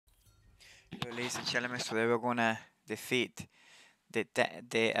So, ladies and gentlemen, today we're gonna defeat the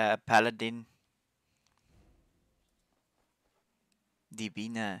Paladin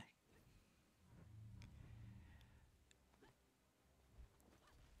Divina.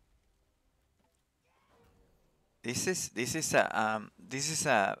 This is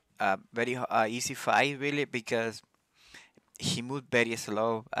a very easy fight really because he moved very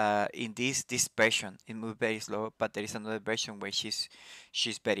slow. In this version, it moved very slow, but there is another version where she's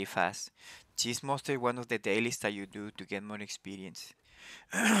very fast. She's mostly one of the dailies that you do to get more experience.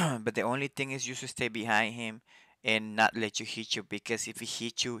 But the only thing is you should stay behind him and not let you hit you because if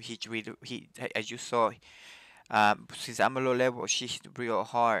he really as you saw, since I'm a low level, she hit real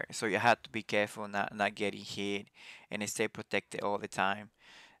hard, so you have to be careful not getting hit and stay protected all the time.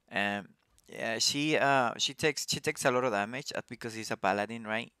 Um, yeah, she takes a lot of damage because he's a paladin,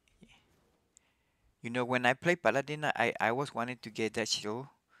 right? You know, when I play paladin, I was wanting to get that shield,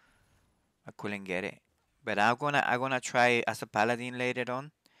 I couldn't get it, but I'm gonna try as a paladin later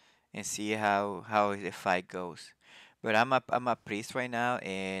on and see how the fight goes. But I'm a priest right now,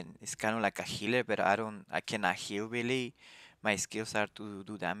 and it's kind of like a healer, but I cannot heal really. My skills are to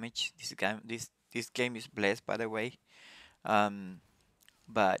do damage. This game is blessed, by the way. Um,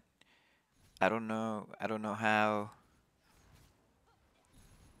 but I don't know how.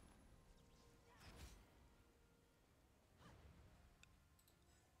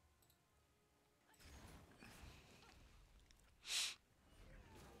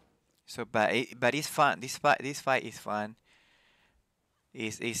 So, but it's fun. This fight is fun.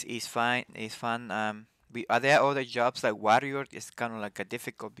 Is fine. It's fun. Are there other jobs like warrior? It's kind of like a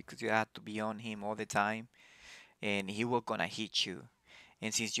difficult because you have to be on him all the time, and he will gonna hit you.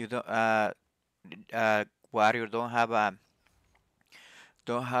 And since you uh, warrior don't have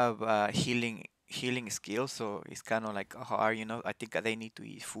healing skills, so it's kind of like hard. I think they need to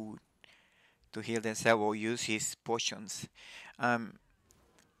eat food to heal themselves or use his potions. Um,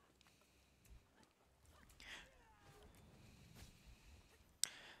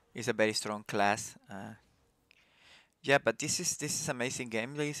 it's a very strong class. Yeah, but this is amazing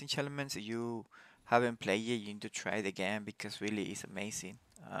game, ladies and gentlemen. So you haven't played it, you need to try the game because really it's amazing.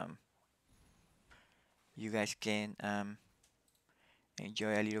 Um, you guys can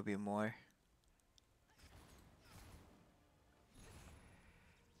enjoy a little bit more.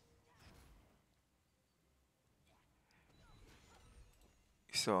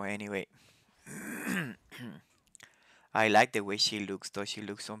 So anyway, I like the way she looks though. She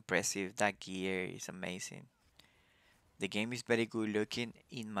looks so impressive. That gear is amazing. The game is very good looking.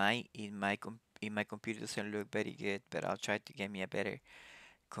 In my computer doesn't look very good, but I'll try to get me a better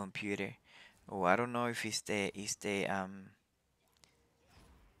computer. Oh, I don't know if it's the.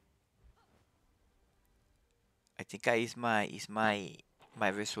 I think is my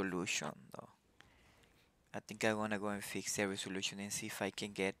resolution though. I think I wanna go and fix the resolution and see if I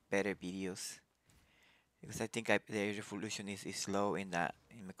can get better videos. Because I think the resolution is low in that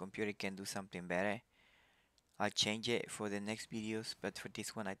in my computer can do something better. I'll change it for the next videos, but for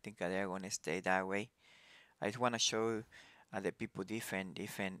this one, I think they're gonna stay that way. I just wanna show other people different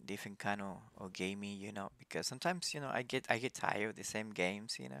kind of gaming, because sometimes I get tired of the same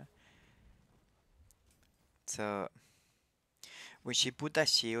games. So when she put that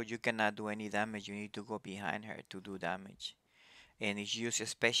shield, you cannot do any damage. You need to go behind her to do damage, and if you use a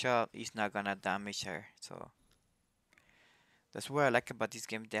special, it's not gonna damage her. So that's what I like about this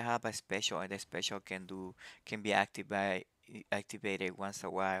game. They have a special, and the special can be activated once a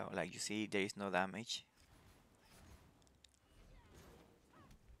while. Like you see, there is no damage.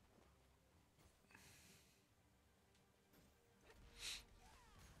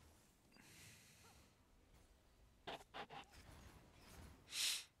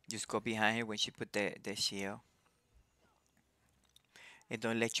 Just go behind her when she put the shield, and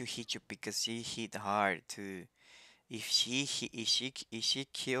don't let you hit you because she hit hard too. If she hit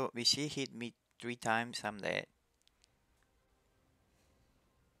me 3 times, I'm dead.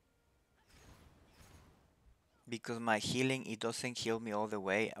 Because my healing, it doesn't heal me all the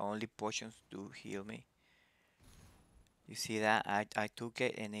way. Only potions do heal me. You see that? I took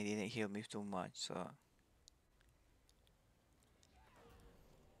it and it didn't heal me too much. So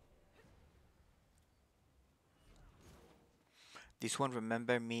this one,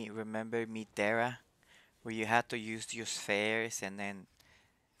 remember me, Terra, where you had to use your spheres and then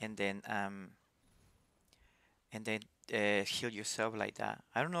um and then heal yourself like that.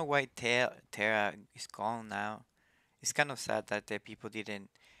 I don't know why Terra is gone now. It's kind of sad that the people didn't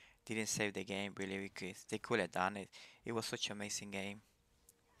save the game really because they could have done it. It was such an amazing game.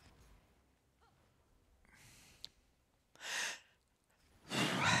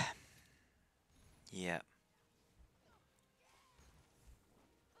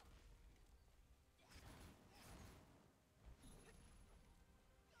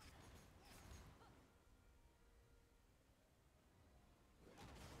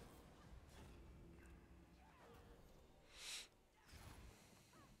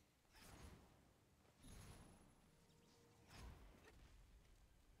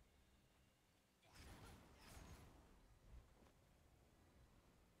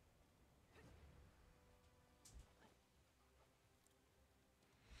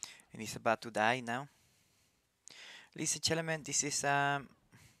 and it's about to die now. Ladies and gentlemen, this is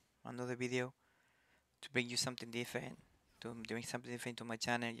another video to bring you something different, to doing something different to my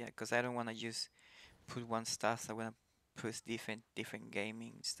channel. Yeah, because I don't want to just put one stuff. I want to put different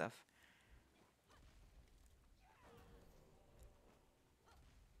gaming stuff.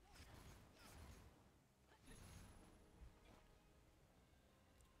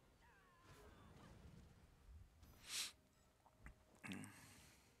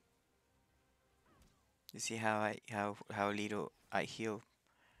 You see how how little I heal.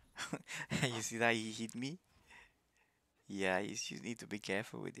 You see that he hit me? Yeah, you need to be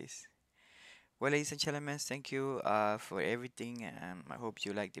careful with this. Well, ladies and gentlemen, thank you for everything. I hope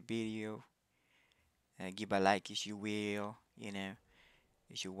you like the video. Give a like if you will,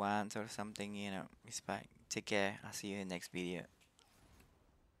 if you want or something, it's fine. Take care. I'll see you in the next video.